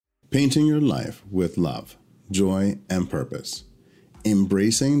Painting your life with love, joy, and purpose.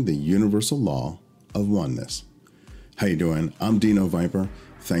 Embracing the universal law of oneness. How you doing? I'm Dino Viper.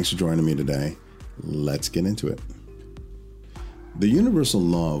 Thanks for joining me today. Let's get into it. The universal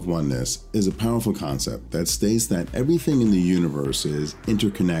law of oneness is a powerful concept that states that everything in the universe is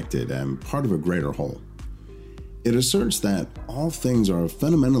interconnected and part of a greater whole. It asserts that all things are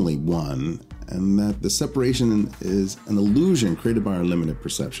fundamentally one and that the separation is an illusion created by our limited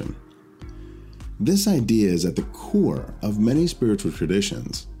perception. This idea is at the core of many spiritual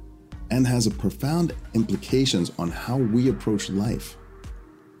traditions and has a profound implications on how we approach life.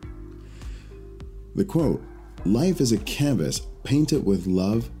 The quote, "Life is a canvas painted with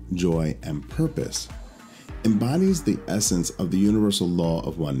love, joy, and purpose," embodies the essence of the universal law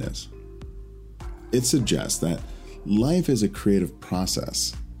of oneness. It suggests that life is a creative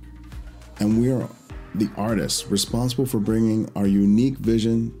process, and we are the artists responsible for bringing our unique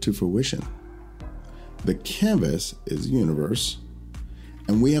vision to fruition. The canvas is the universe,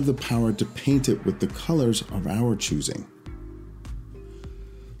 and we have the power to paint it with the colors of our choosing.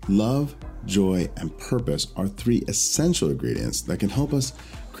 Love, joy, and purpose are three essential ingredients that can help us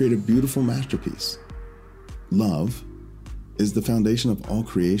create a beautiful masterpiece. Love is the foundation of all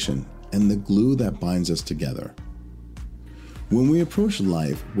creation and the glue that binds us together. When we approach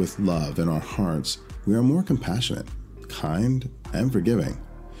life with love in our hearts, we are more compassionate, kind, and forgiving.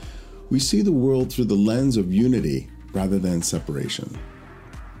 We see the world through the lens of unity rather than separation.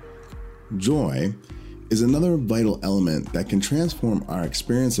 Joy is another vital element that can transform our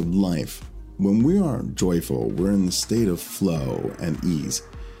experience of life. When we are joyful, we're in the state of flow and ease.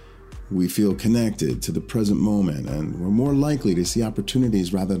 We feel connected to the present moment, and we're more likely to see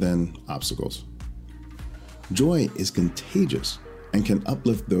opportunities rather than obstacles. Joy is contagious and can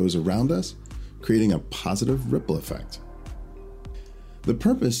uplift those around us, creating a positive ripple effect. The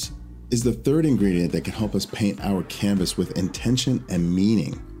purpose is the third ingredient that can help us paint our canvas with intention and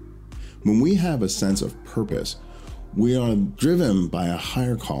meaning. When we have a sense of purpose, we are driven by a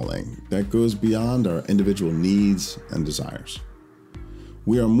higher calling that goes beyond our individual needs and desires.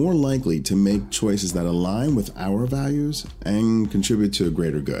 We are more likely to make choices that align with our values and contribute to a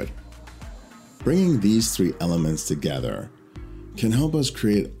greater good. Bringing these three elements together can help us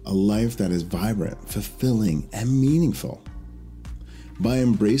create a life that is vibrant, fulfilling, and meaningful. By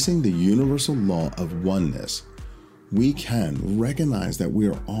embracing the universal law of oneness, we can recognize that we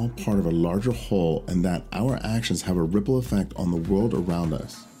are all part of a larger whole and that our actions have a ripple effect on the world around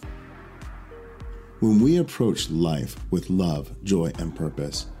us. When we approach life with love, joy, and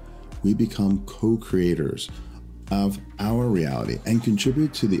purpose, we become co-creators of our reality and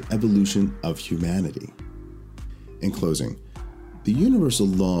contribute to the evolution of humanity. In closing, the universal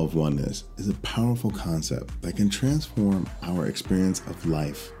law of oneness is a powerful concept that can transform our experience of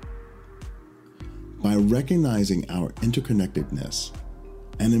life. By recognizing our interconnectedness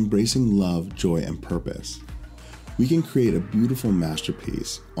and embracing love, joy, and purpose, we can create a beautiful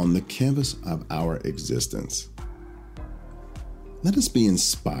masterpiece on the canvas of our existence. Let us be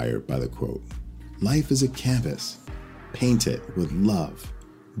inspired by the quote, "Life is a canvas, paint it with love,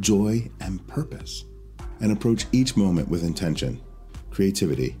 joy, and purpose," and approach each moment with intention,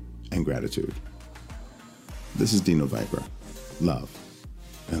 creativity, and gratitude. This is Dino Viper. Love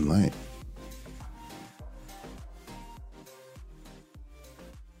and light.